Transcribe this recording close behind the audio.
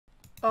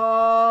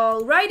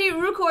Alrighty,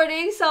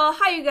 recording. So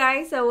hi you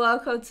guys and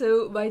welcome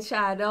to my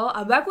channel.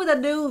 I'm back with a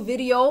new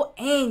video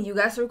and you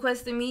guys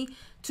requested me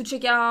to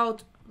check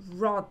out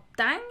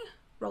Rodtang.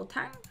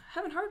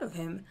 Haven't heard of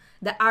him.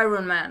 The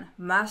Iron Man,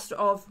 Master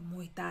of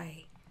Muay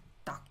Thai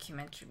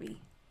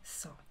documentary.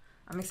 So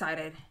I'm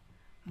excited.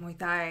 Muay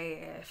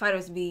Thai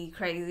fighters be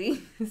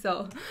crazy.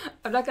 So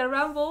I'm not gonna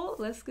ramble.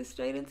 Let's get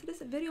straight into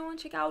this video and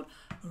check out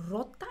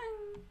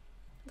Rodtang.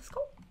 Let's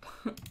go.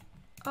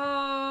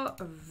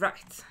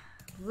 Right.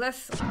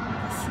 Let's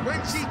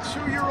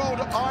 22-year-old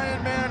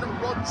Iron Man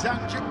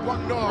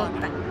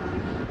Rodtang.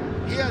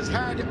 He has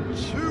had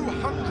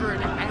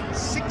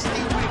 260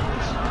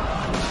 wins.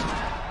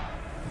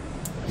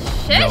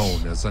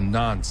 Known as a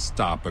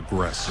non-stop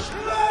aggressor. You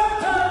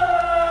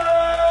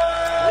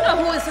know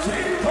who is who?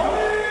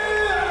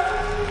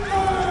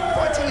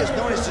 Rodtang is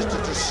known as just a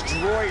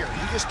destroyer.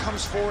 He just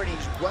comes forward and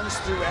he runs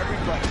through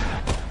everybody.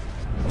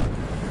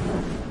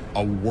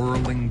 A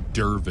whirling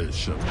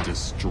dervish of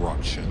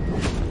destruction.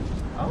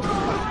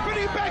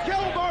 Pretty back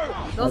elbow.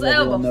 Those As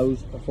everyone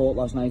elbows. knows, I fought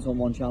last night on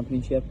one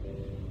championship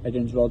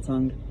against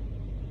Rodtang.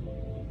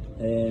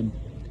 I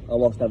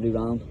lost every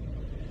round,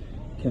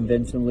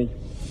 convincingly.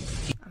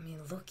 I mean,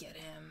 look at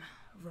him.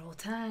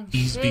 Rodtang.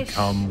 He's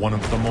become one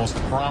of the most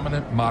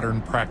prominent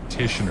modern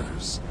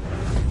practitioners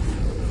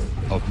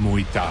of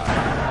Muay Thai.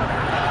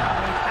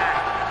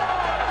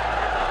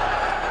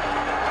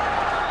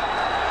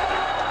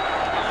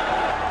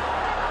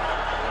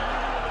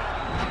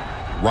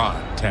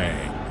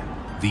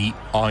 Rodtang, the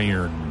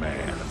Iron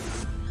Man.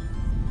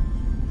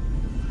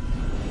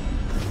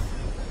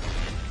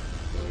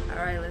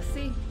 Alright, let's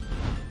see.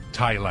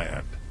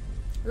 Thailand.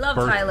 Love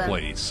Thailand.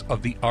 Birthplace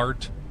of the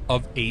art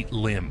of 8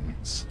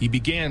 limbs. He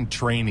began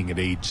training at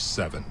age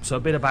 7. So a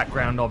bit of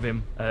background of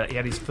him. He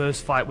had his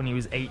first fight when he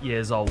was 8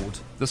 years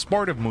old. The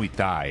sport of Muay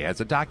Thai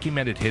has a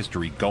documented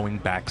history going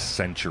back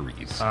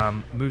centuries.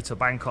 Moved to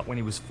Bangkok when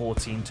he was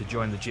 14 to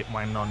join the Jit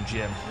Muay Non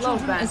gym. Love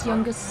Children as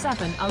young as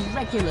 7 are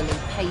regularly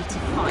paid to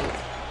fight.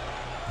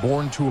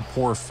 Born to a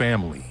poor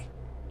family,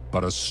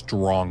 but a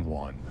strong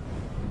one.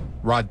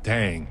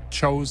 Rodtang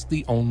chose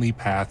the only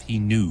path he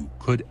knew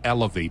could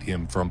elevate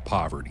him from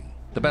poverty.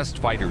 The best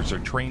fighters are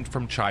trained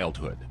from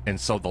childhood, and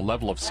so the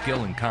level of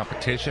skill and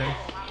competition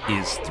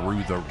is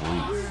through the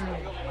roof.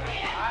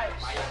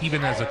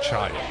 Even as a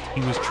child, he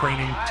was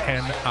training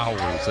 10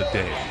 hours a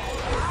day.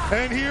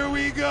 And here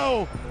we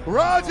go.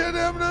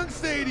 Rodtang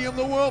Stadium,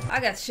 the world I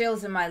got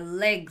chills in my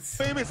legs.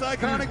 famous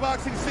iconic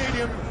boxing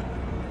stadium.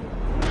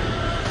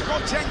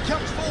 Rodtang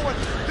comes forward.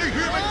 The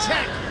human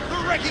tank.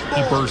 The wrecking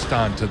He ball. burst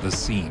onto the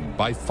scene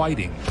by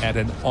fighting at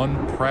an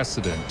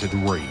unprecedented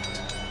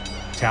rate,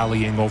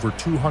 tallying over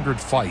 200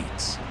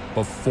 fights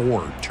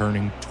before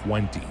turning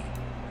 20.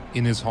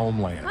 In his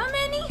homeland, How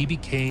many? he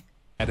became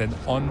at an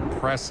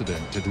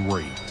unprecedented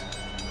rate,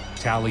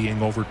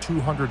 tallying over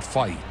 200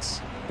 fights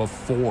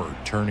before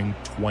turning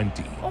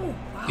 20. Oh,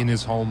 wow. In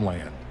his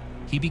homeland,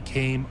 he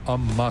became a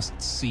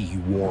must-see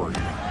warrior,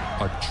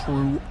 a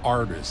true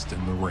artist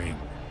in the ring.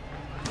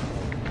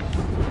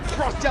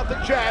 Thrust out the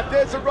jab.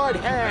 There's a right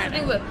hand. I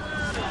think with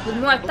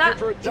Muay Thai,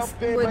 For a it's,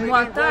 jump in with by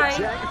Muay Thai,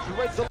 Rodtang.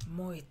 Threads the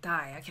Muay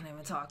Thai, I can't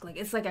even talk. Like,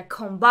 it's like a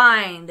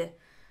combined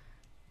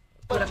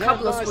with a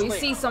couple of sports. You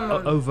see some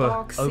Over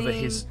boxing.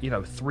 his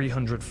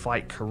 300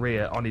 fight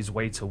career on his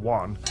way to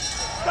one,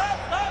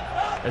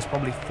 there's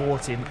probably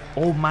fought in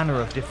all manner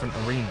of different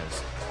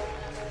arenas.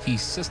 He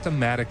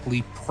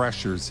systematically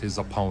pressures his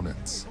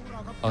opponents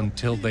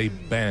until they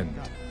bend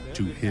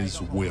to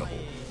his will.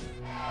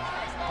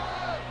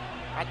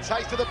 A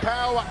taste of the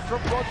power from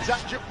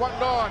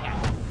Rodtang.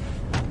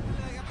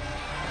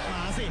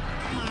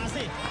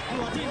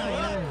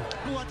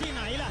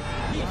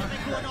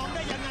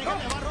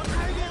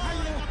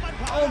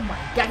 Oh my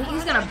god,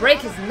 he's gonna break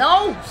his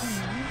nose!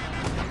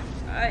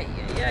 Ay,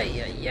 ay,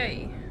 ay, ay,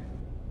 ay.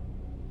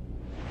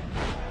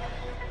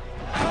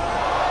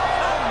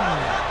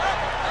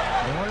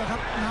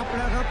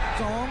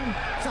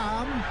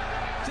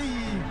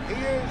 He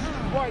is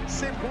quite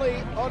simply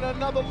on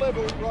another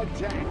level,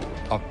 Rodtang.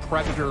 A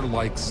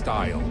predator-like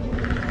style.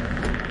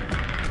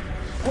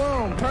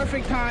 Boom,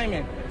 perfect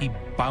timing. He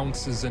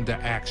bounces into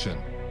action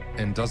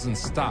and doesn't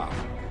stop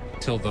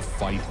till the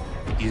fight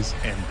is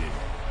ended.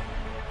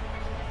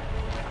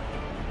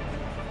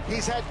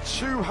 He's had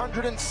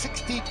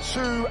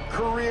 262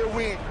 career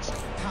wins.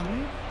 ถัง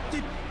จิ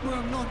ตเมือ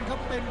งนนท์ครับ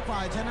เป็นฝ่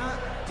ายชนะ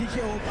ทีเค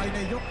โอไปใน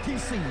ยกที่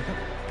 4 ครับ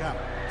ครับ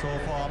โช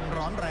ว์ฟอร์ม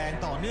ร้อนแรง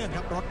ต่อเนื่องค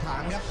รับรถถั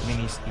งครับ I mean,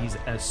 he's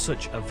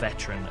such a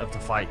veteran of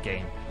the fight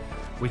game,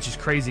 which is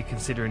crazy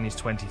considering he's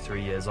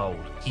 23 years old.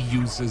 He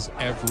uses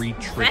every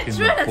trick in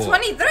Veteran the at book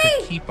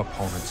 23? to keep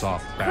opponents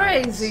off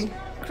balance.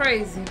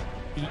 Crazy.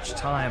 Each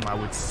time I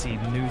would see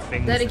new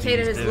things Dedicated that he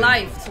was his doing,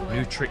 life to it.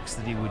 new tricks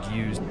that he would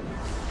use.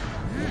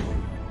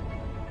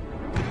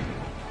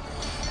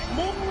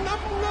 มุมน้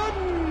ำเงิน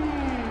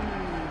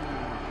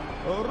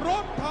ร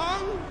ถถั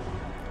ง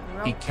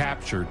He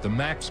captured the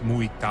Max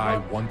Muay Thai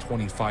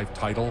 125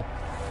 title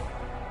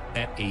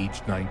at age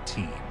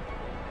 19.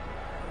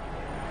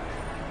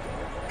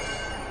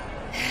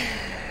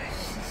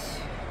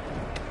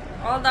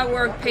 All that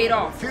work paid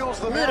off. Feels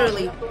the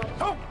Literally.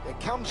 mount. There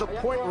comes a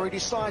point where he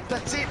decides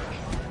that's it.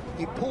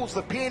 He pulls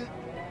the pin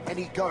and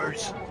he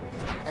goes.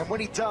 And when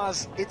he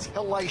does, it's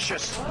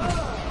hellacious.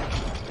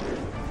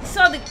 You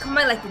saw the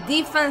combine, like the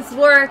defense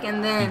work,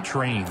 and then He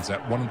trains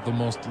at one of the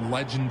most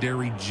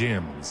legendary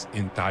gyms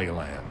in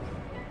Thailand.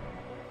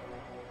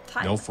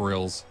 No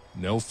frills,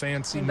 no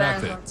fancy Bang.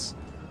 methods,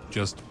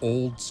 just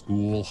old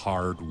school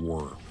hard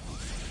work.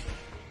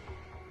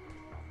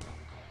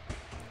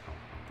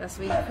 that's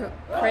we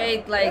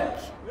create like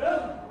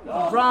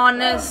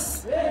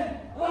rawness.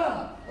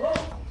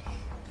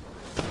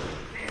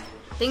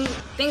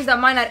 Things that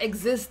might not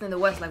exist in the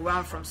West, like where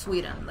I'm from,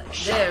 Sweden. Like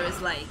there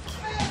is like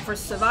for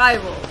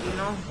survival, you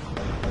know.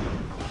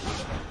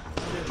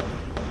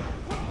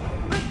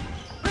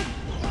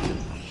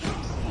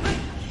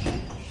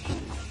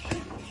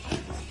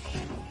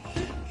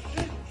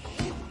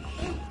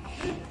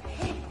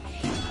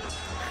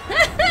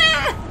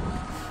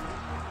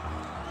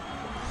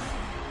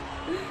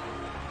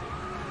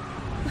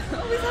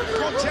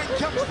 Rodtang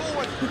comes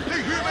forward. The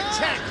human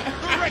tank.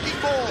 The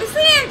wrecking ball. You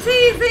see him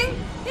teasing?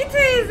 He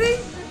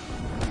teasing.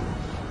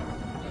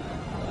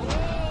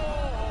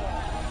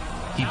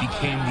 He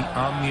became the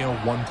Omnia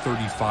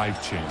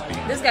 135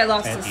 champion. This guy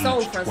lost at his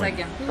soul age for a 20.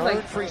 second. He was Known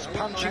like, for his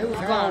punching was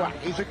power, gone.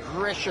 his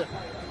aggression.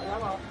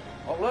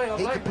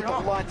 He can put the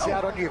lights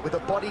out on you with a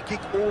body kick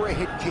or a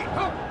head kick.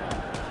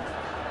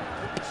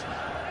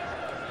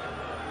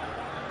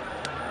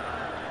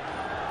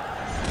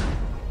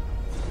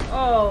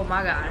 oh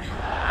my god.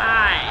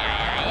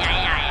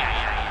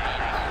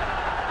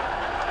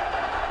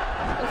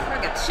 I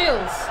got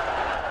chills.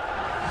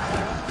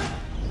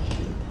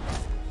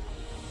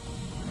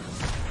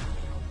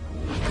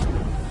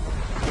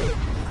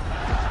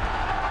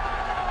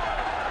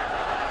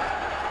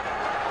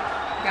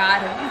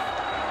 Got him.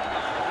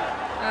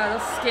 Oh,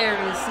 that's scary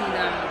to see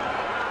them.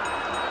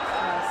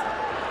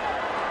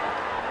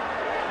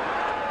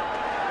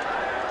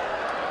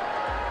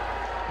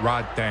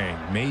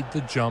 Rodtang made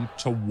the jump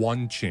to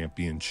one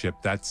championship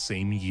that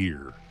same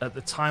year. At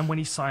the time when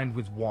he signed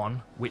with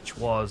One, which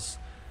was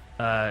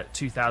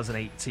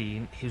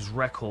 2018, his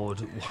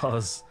record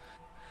was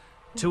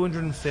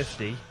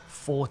 250,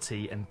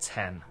 40, and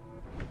 10,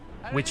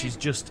 which is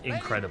just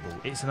incredible.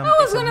 It's an I was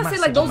it's a gonna say, massive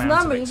like, those amount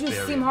of numbers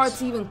just seem hard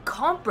experience. to even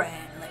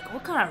comprehend. Like,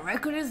 what kind of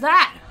record is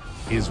that?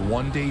 His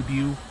one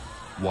debut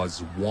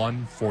was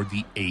one for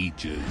the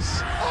ages.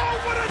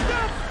 Oh, what a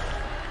dump!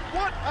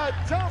 What a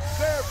dump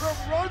there from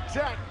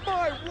Rodtang!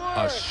 My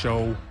A word!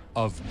 show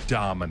of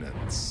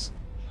dominance.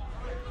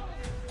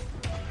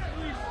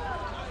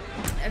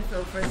 I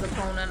feel for his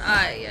opponent.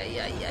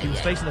 He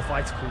was facing a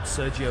fighter called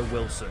Sergio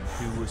Wilson,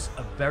 who was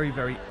a very,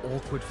 very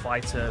awkward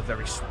fighter,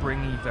 very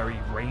springy, very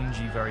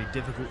rangy, very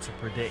difficult to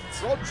predict.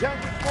 Rodtang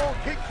with more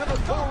kick to the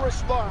thoracic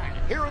spine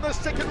here in the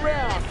second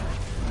round.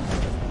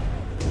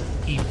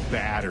 He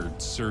battered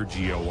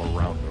Sergio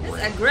around the His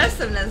ring.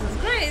 aggressiveness is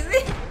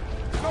crazy.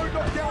 No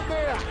knockdown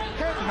there.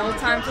 No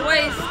time to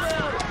waste.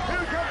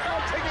 Here comes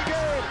Rodtang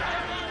again.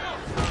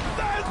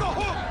 There's the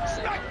hook.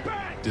 Smack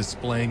back.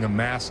 Displaying a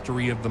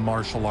mastery of the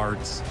martial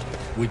arts,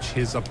 which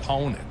his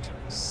opponent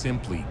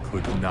simply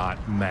could not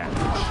match.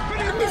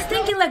 I'm just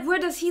thinking, like, where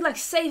does he, like,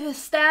 save his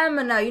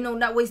stamina? You know,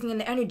 not wasting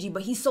any energy,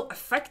 but he's so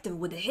effective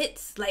with the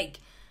hits. Like,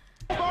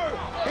 He's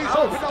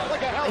opened up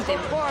like a house on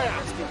fire.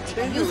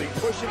 Continually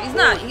pushing he's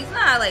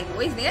not, like,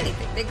 wasting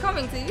anything. They're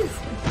coming to use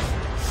him.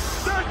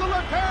 There's the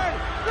left hand.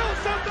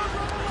 Wilson does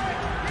run away.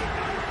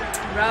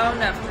 Round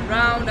after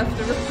round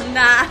after round.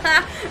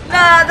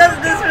 Nah, that's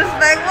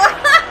disrespectful.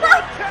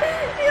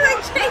 He's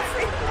like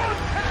chasing.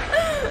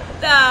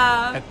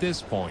 Nah. At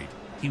this point,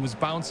 he was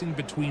bouncing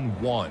between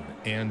one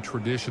and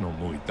traditional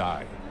Muay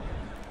Thai.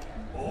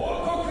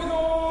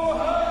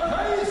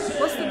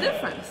 What's the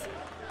difference?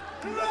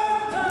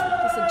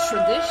 Is it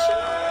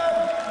traditional?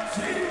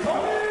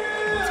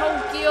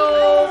 Tokyo.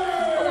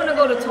 I want to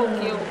go to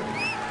Tokyo.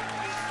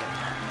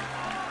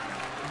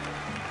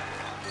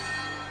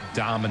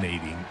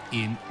 Dominating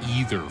in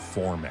either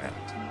format.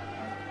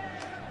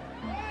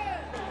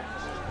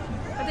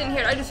 I didn't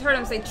hear it. I just heard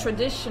him say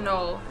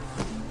traditional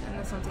and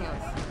then something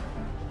else.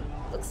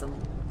 Looks so.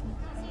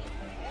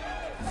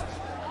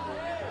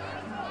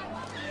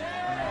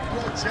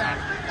 Rodtang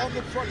on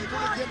the front. He's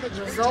going to get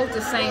the Result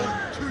the same.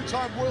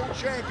 two-time world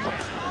champion.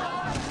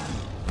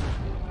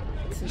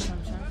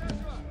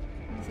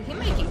 See, he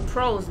making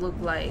pros look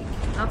like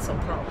not so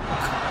pro.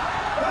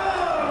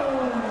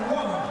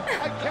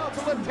 A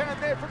counter left hand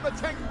there from the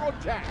tank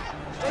Rodtang.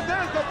 And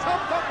there's the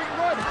top thumping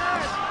right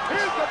hand.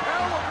 Here's the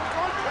power from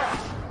Rodtang.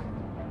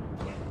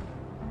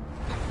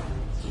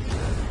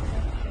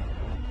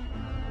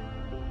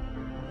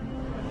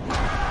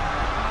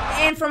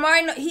 And from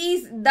our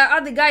the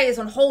other guy is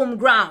on home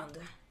ground.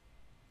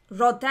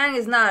 Rodtang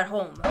is not at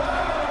home.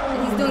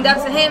 And he's doing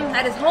that to him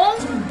at his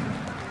home.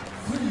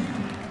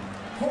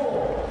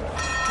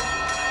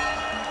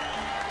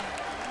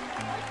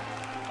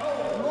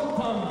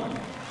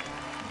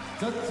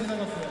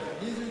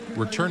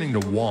 Returning to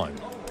one,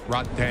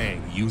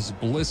 Rodtang used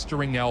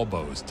blistering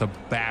elbows to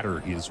batter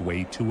his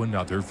way to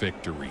another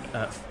victory.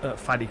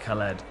 Fadi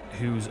Khaled,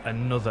 who's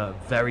another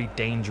very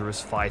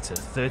dangerous fighter,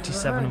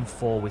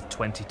 37-4 with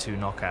 22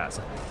 knockouts.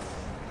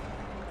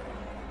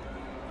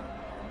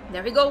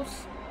 There he goes.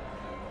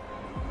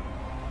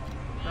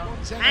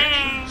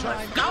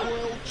 Two-time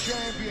world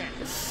champion.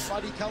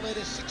 Fadi Khaled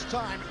is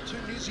 6-time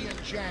Tunisian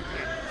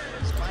champion.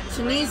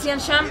 Tunisian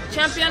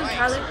champion,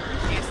 Khaled.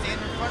 Can't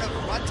stand in front of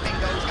Rodtang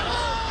though.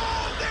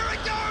 Oh, there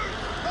it goes!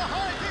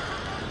 Behind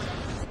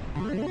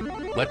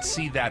him. Let's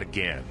see that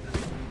again.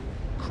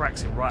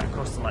 Cracks him right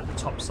across the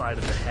top side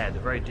of the head, a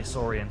very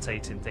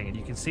disorientating thing, and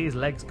you can see his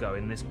legs go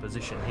in this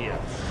position here.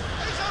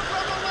 He's up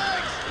on the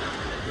legs!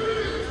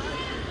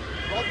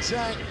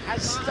 Rodtang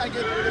has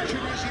staggered the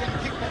Tunisian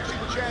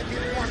kickboxing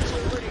champion once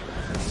already.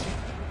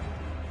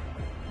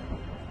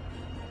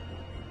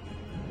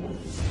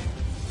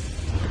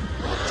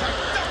 Rodtang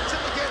ducks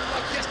him again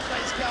like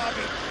yesterday's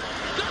Garvey.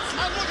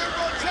 And look at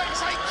Rodtang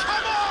say,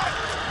 come on!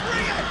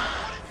 Bring it!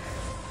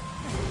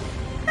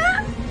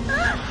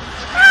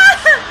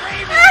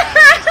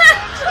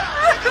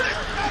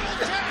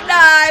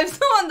 Nah, if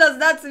someone does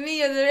that to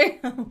me in the ring,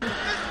 I'm gonna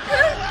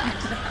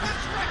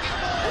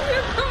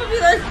be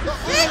like, We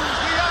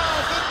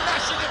are the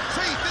gnashing of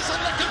teeth, this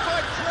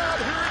electrified crowd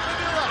here in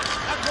Manila.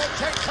 And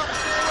Rodtang comes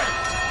forward.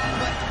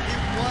 But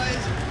it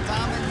was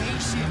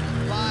domination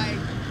by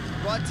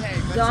Rodtang.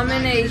 Let's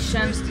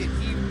Domination. not get it twisted.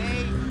 He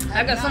may I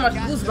have got so not much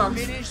got the goosebumps.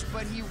 finish,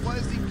 but he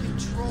was in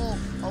control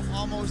of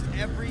almost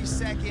every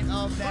second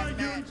of that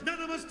match.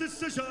 Unanimous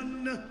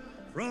decision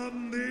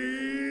from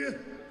the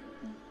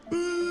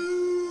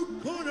blue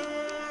corner,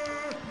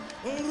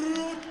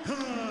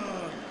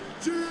 Rodtang.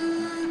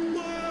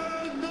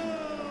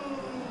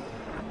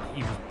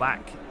 He was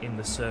back in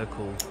the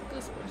circle,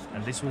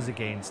 and this was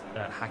against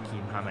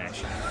Hakeem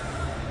Hamesh.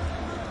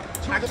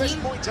 Two of the best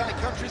Muay Thai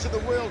countries in the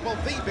world, well,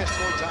 the best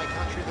Muay Thai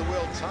country in the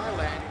world,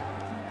 Thailand.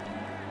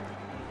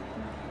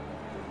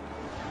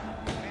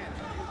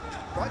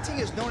 Rodtang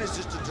is known as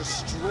just a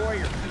destroyer.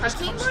 He just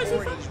Hakeem, comes where is he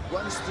forward and he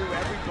runs through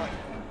everybody.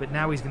 But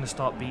now he's going to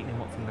start beating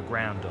him up from the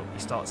ground up. He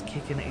starts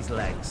kicking at his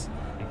legs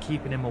and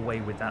keeping him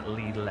away with that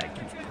lead leg.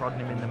 Keeps prodding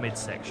him in the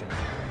midsection.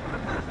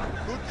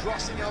 Good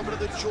crossing elbow to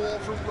the jaw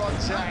from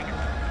Rodtang.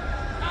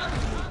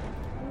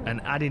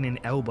 And adding in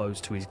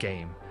elbows to his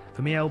game.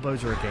 For me,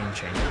 elbows are a game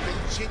changer.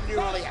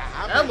 Continually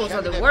hammering elbows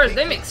are the him, worst.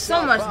 They picking make so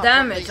himself much up.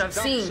 damage. These I've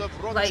dumps seen of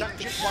Rodtang like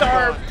just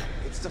sharp.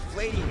 It's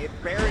deflating. It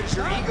buries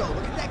your ego.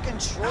 Look at that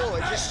control.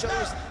 It just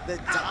shows the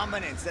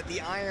dominance that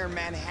the Iron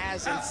Man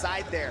has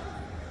inside there.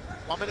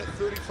 1 minute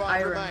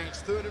 35 remains.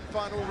 Third and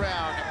final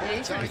round.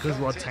 Because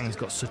Rodtang's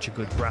got such a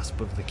good grasp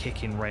of the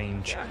kicking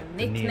range, the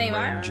kneeing nickname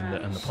range, Iron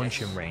and the Man.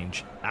 punching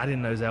range,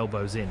 adding those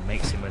elbows in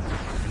makes him an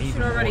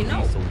even more already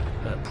know. lethal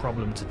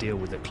problem to deal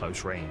with at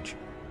close range.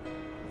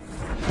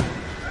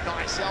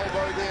 Nice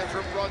elbow there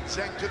from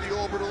Rodtang to the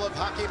orbital of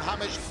Hakeem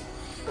Hamesh.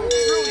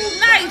 Brilliant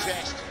Nice.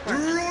 contest.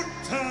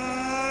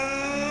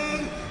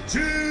 Rodtang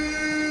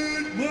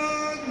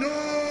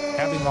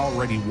Having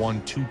already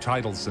won 2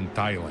 titles in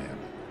Thailand,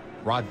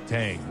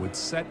 Rodtang would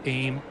set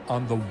aim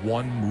on the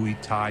one Muay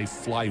Thai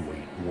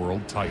flyweight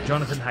world title.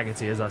 Jonathan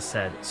Haggerty, as I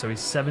said, so he's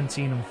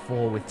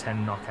 17-4 with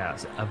 10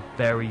 knockouts. A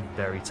very,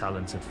 very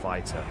talented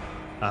fighter.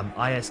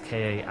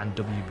 ISKA and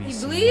WBC.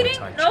 He's bleeding? Muay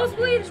Thai Nose champion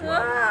bleeding? as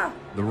well. Ah.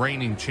 The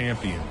reigning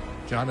champion,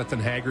 Jonathan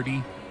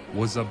Haggerty,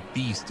 was a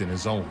beast in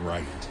his own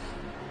right.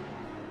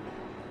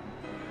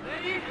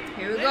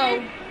 Here we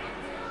go.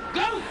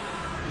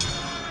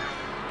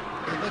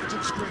 The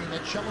lifted screen, the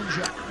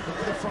challenger. Look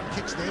at the front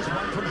kicks. There's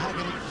one from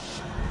Haggerty.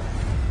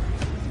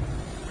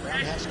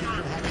 Roundhouse kick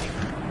from Haggerty.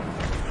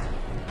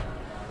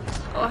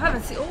 Oh, I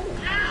haven't seen. Oh,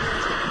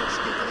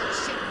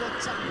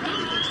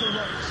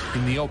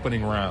 In the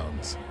opening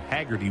rounds,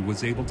 Haggerty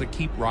was able to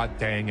keep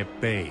Rodtang at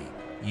bay,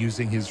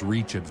 using his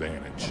reach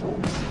advantage.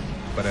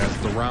 But as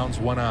the rounds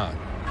went on,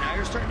 Now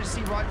you're starting to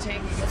see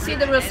Rodtang. see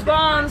the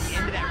response.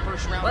 End of that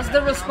first round, What's the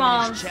pounding his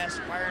response?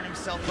 Chest, firing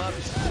himself up.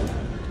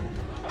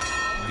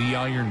 the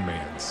Iron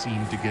Man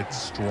seemed to get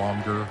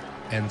stronger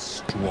and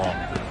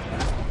stronger.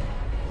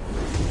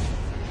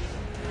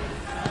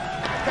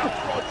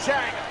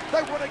 Rodtang.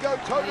 They want to go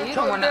toe to toe. You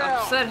don't want to now.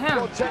 upset him.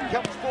 Rodtang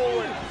comes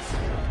forward.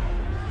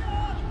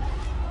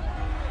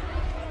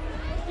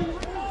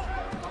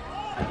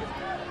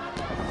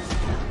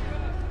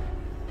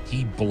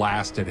 He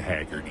blasted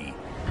Haggerty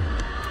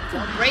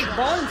Great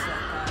bones like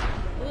that.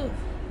 Ooh.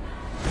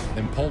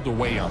 and pulled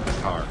away on the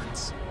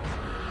cards.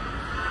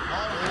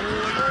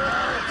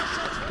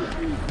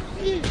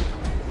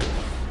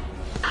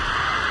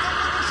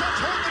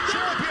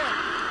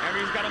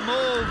 Harry's got to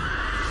move.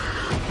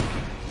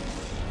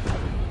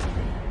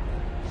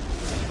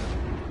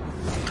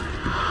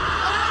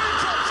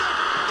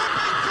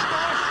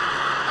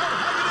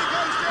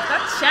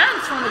 That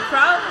chance from the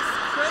crowd is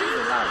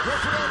crazy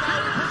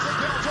loud.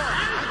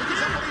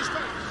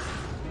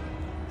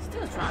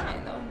 Still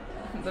trying though,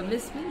 but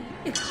miss me.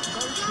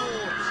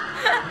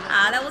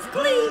 Ah, that was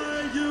clean.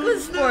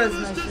 Good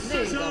sportsmanship.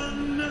 There you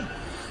go.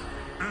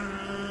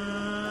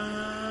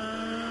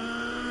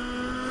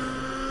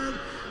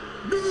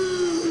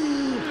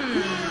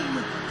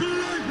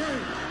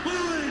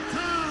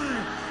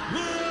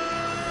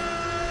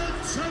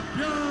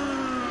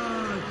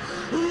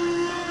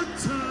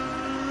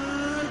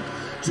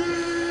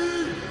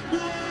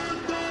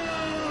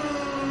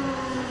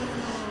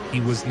 He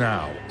was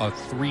now a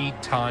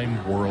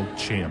 3-time world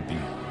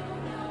champion.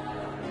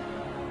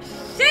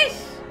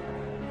 Sheesh!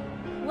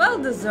 Well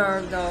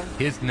deserved, though.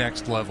 His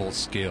next level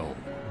skill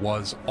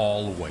was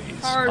always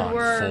Hard on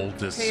work full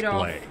paid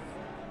off. display.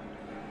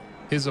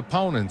 His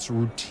opponents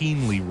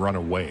routinely run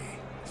away,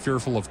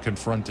 fearful of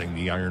confronting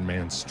the Iron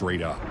Man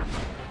straight up.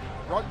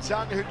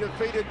 Rodtang, who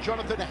defeated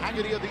Jonathan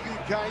Haggerty of the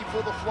UK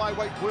for the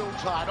flyweight world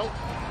title.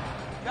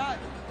 Cut.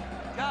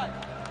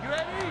 You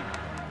ready?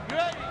 You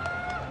ready?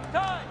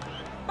 Time.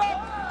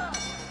 Boom.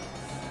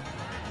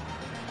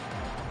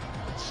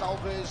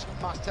 Salvez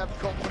must have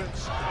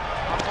confidence.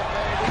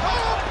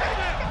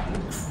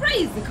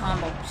 Crazy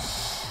combo.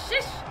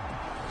 Shish.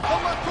 The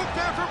left hook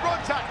there from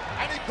Rodtang,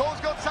 and he calls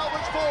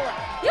Gonsalves for it.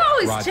 You're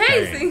always Rodtang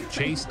chasing.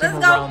 chased Let's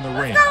him go. around the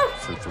Let's ring go.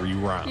 for 3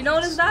 rounds. You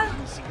notice that?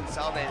 You see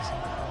Gonsalves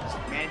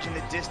managing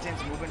the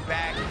distance, moving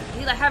back.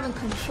 He's like having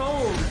control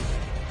the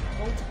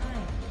whole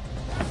time.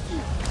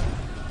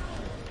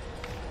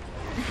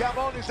 Come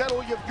on, is that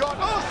all you've got?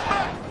 Oh,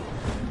 smack!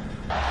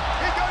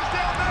 He goes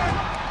down there.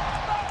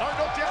 No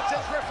knockdown,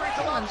 says referee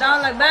to Going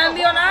down like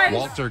Bambi on ice.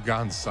 Walter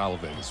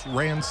Gonsalves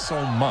ran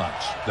so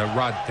much that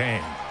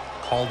Rodtang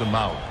called him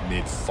out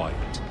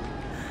mid-fight.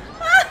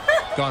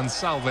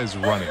 Gonsalves'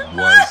 running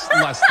was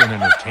less than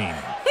entertaining.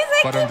 He's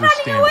like, But keep running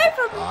understand, away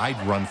from me. I'd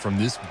run from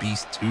this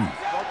beast too.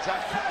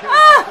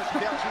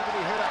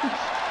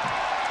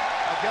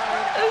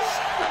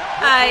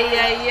 Ay,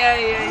 ay, ay,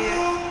 ay,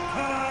 ay.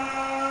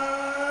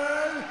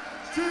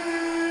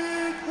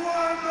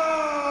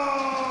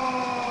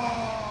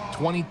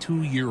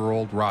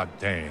 22-year-old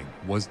Rodtang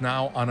was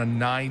now on a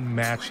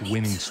 9-match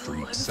winning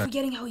streak I'm since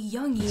forgetting how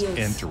young he is.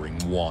 entering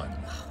 1.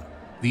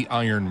 The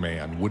Iron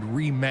Man would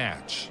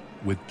rematch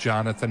with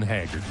Jonathan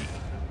Haggerty,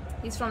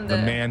 He's from the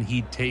man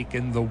he'd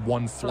taken the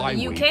 1 the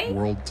flyweight UK?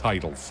 world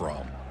title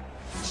from.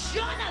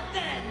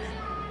 Jonathan,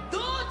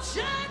 the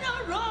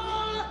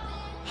General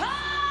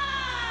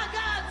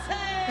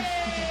Haggerty.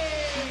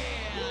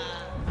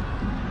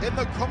 In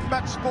the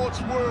combat sports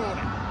world,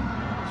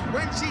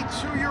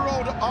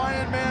 22-year-old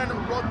Iron Man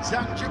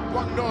Rodtang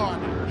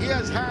Jitwangnon. He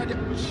has had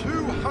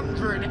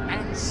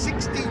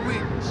 260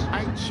 wins,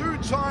 a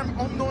 2-time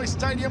Omnoy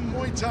Stadium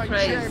Muay Thai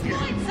champion.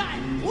 Muay Thai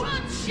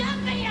World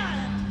Champion,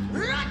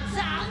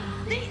 Rodtang,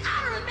 the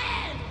Iron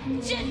Man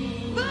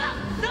Jitwangnon.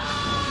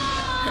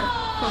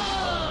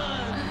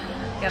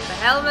 Got the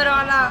helmet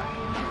on now.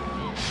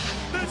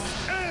 This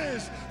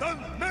is the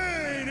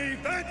main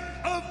event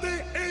of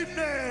the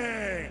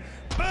evening.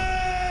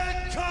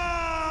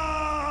 Bangkok!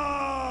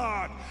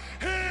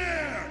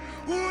 Here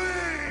we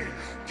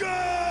go!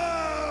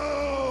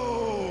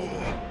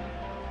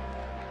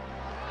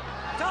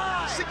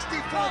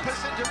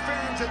 64% of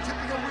fans are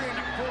tipping a win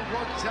for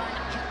Rodtang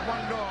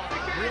Jitwangnon.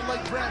 Real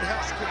Lake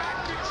Roundhouse kick.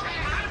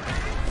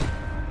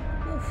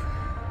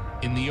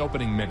 In the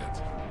opening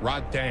minute,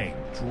 Rodtang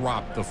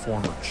dropped the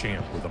former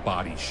champ with a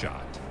body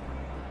shot.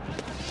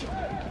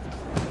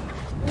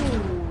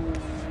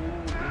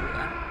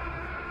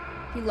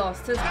 He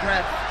lost his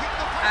breath.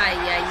 Ay,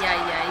 ay,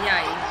 ay, ay,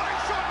 ay.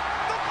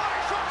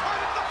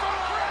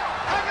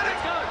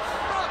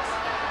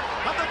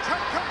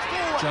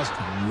 Just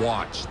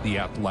watch the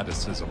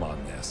athleticism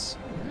on this.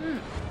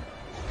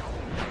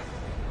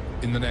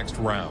 In the next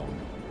round,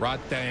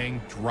 Rodtang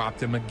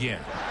dropped him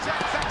again.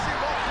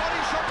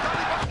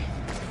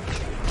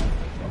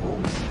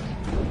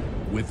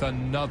 With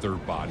another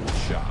body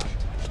shot.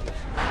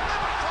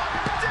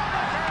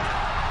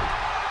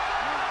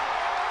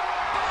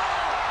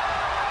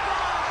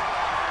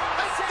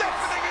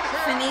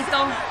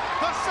 Finito.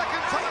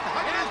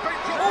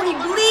 Oh, he's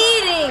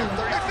bleeding.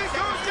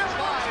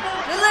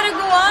 They let it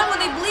go on when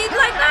they bleed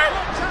like that?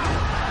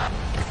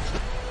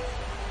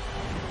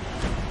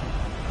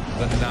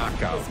 The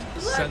knockout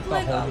sent the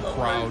home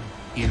crowd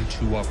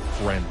into a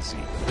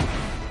frenzy.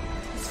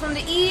 It's from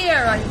the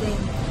ear, I think.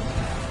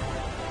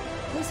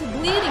 Where's he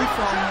bleeding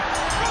from?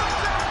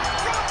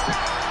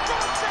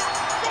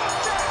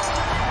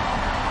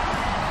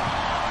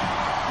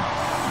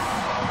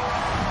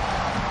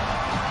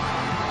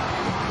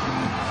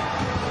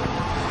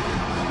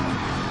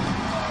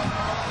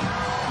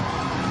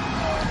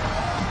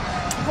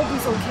 I hope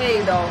he's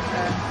okay though.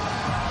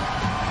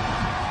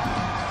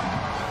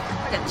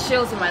 I got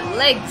chills in my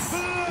legs.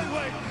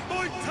 Flyweight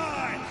Muay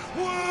Thai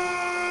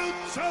World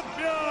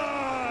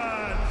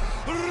Champion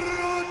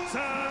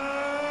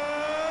Rodtang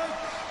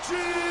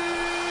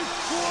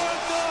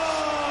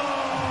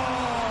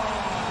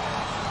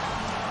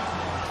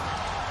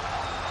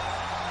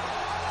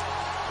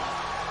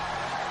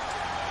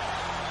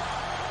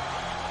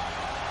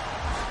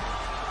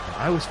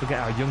I always forget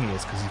how young he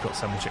is because he's got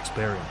so much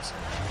experience.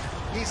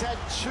 He's had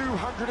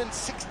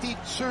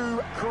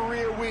 262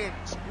 career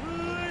wins.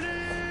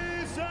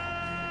 Ladies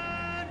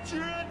and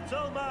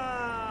gentlemen,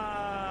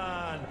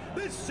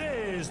 this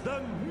is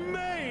the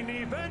main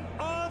event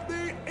of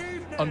the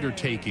evening.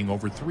 Undertaking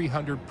over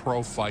 300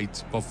 pro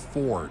fights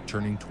before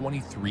turning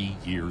 23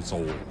 years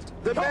old.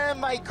 The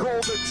man they call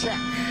the Tech,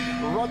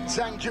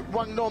 Rodtang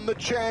Jitwangnon, the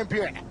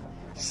champion.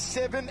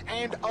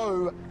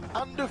 7-0,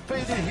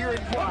 undefeated here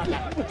in one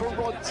for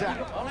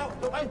Rodtang.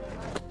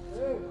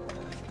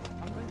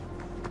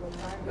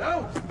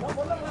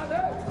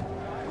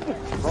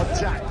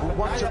 Rodtang will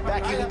watch it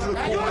back into the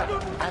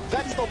corner, and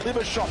that's the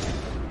liver shot.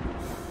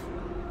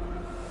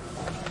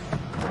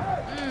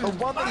 The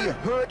one that he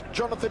hurt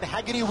Jonathan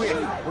Haggerty with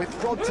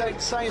Rodtang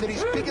saying that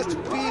his biggest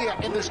fear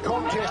in this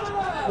contest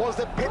was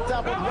that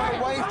Petar would run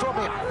away from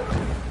him.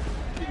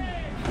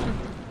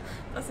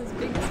 That's his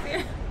biggest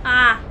fear.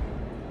 Ah.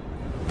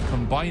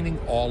 Combining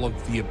all of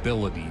the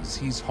abilities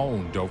he's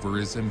honed over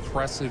his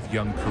impressive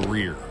young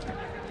career,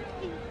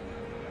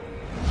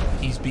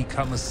 he's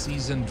become a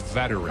seasoned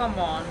veteran. Come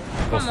on.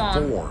 Come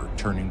before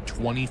turning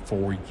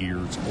 24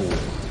 years old.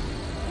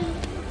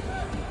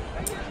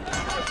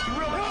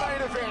 Thrilling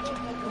main event.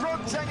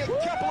 Rodtang a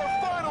couple of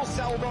final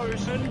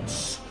salvos. And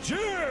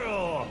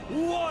still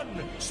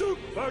one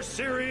Super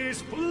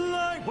Series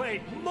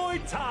Flyweight Muay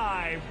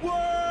Thai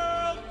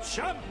World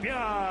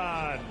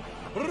Champion,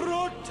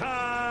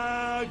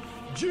 Rodtang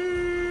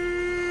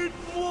Jin-Won-Non.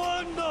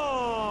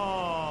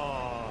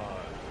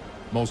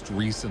 Most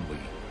recently,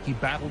 he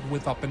battled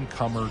with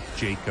up-and-comer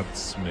Jacob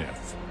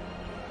Smith.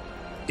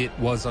 It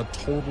was a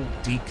total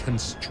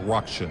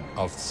deconstruction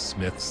of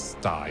Smith's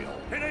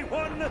style. In a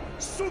one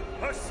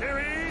Super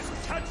Series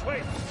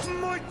Catchweight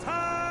Muay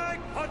Thai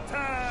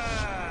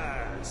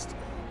contest.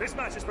 This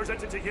match is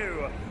presented to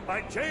you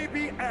by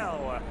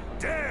JBL.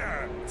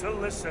 Dare to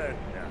listen.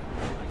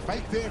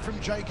 Fake there from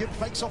Jacob,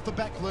 fakes off the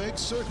back leg,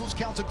 circles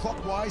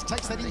counterclockwise,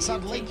 takes that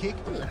inside leg kick,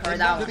 then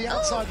down to the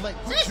outside leg,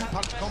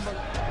 two-punch combo.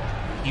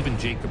 Even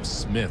Jacob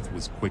Smith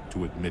was quick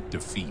to admit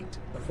defeat.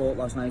 I fought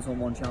last night on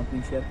One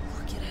Championship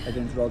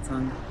against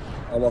Rodtang.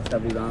 I lost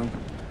every round,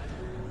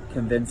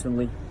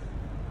 convincingly.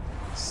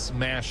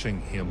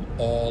 Smashing him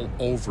all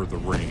over the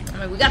ring.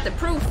 I mean, we got the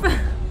proof. But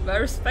I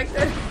respect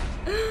it.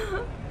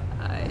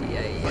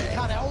 The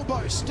cut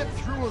elbow stepped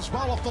through as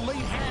well off the lead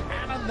hand,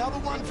 and another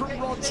one from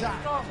Rodtang.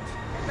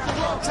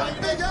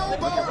 Rodtang, big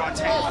elbow.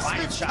 Oh,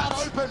 Smith cut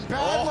open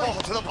badly. Oh,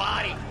 to the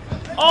body.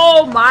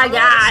 Oh my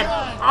god!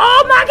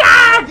 Oh my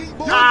god!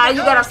 Ah, you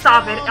gotta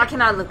stop it. I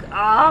cannot look.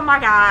 Oh my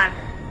god.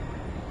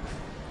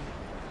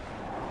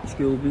 He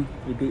schooled me,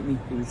 he beat me,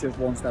 he was just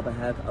one step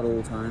ahead at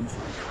all times.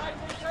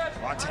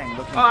 Oh,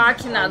 I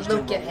cannot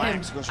look at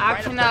him.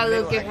 I cannot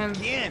look at him.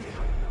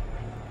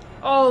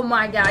 Oh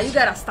my god, you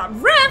gotta stop.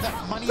 Ref!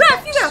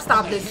 Ref, you gotta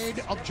stop this.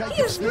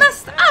 He is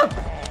messed up.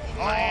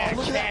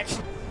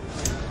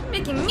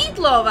 Making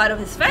meatloaf out of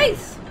his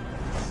face.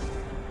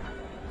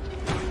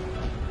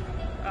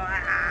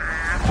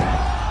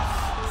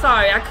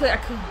 Sorry, I could.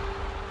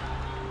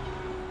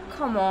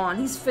 Come on,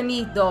 he's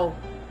finito.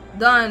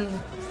 Done.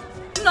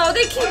 No,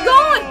 they keep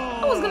going.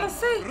 I was gonna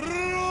say.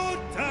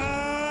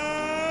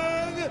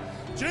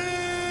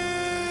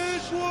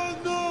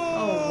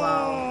 Oh,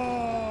 wow.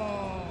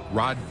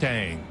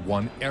 Rodtang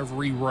won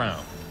every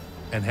round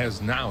and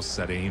has now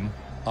set aim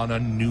on a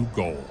new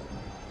goal,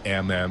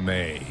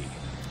 MMA.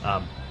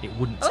 It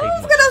wouldn't take I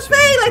was much gonna to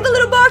say, like turn the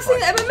little around boxing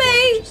fight,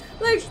 MMA. which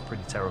Like, is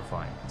pretty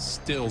terrifying.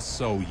 Still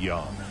so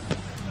young.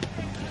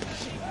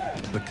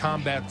 The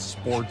combat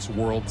sports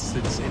world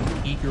sits in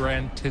eager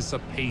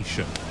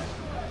anticipation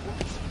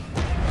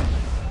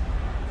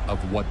of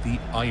what the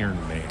Iron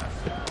Man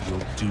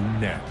will do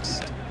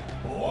next.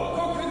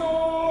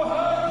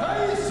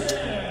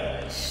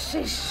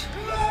 sheesh.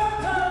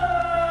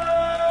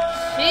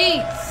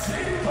 Jeez.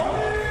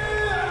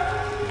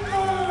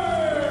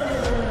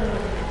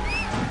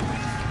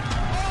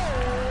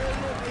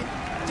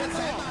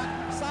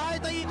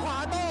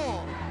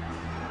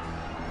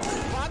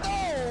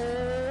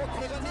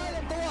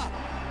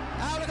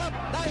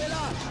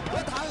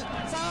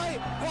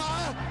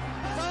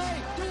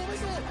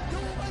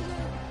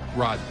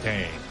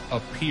 Rodtang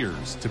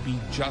appears to be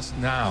just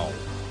now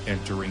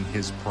entering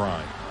his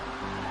prime.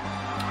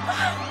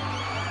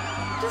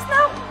 Just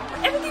now,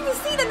 everything we've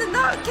seen and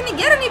now, can it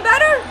get any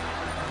better?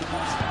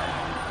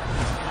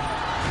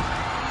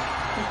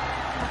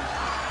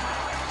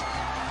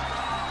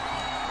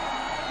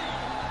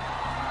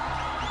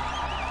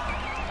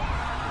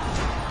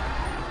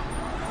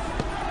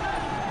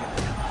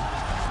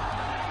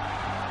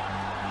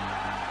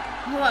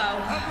 Wow.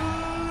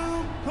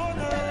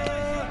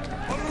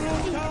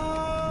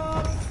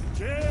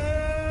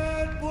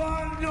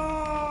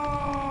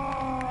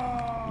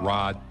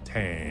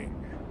 Rodtang,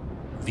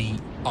 the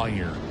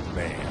Iron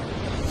Man.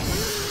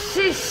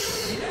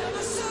 Sheesh.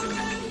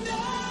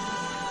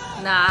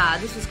 Nah,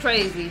 this was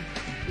crazy.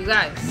 You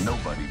guys.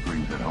 Nobody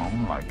brings it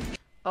home like it.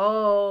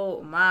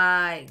 Oh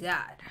my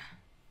god.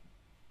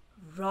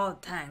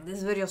 Rodtang.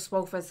 This video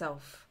spoke for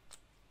itself.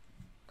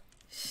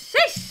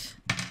 Sheesh.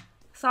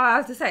 That's all I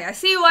have to say. I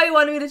see why you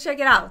wanted me to check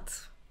it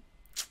out.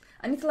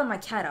 I need to let my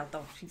cat out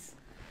though. She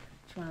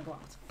wanna go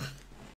out.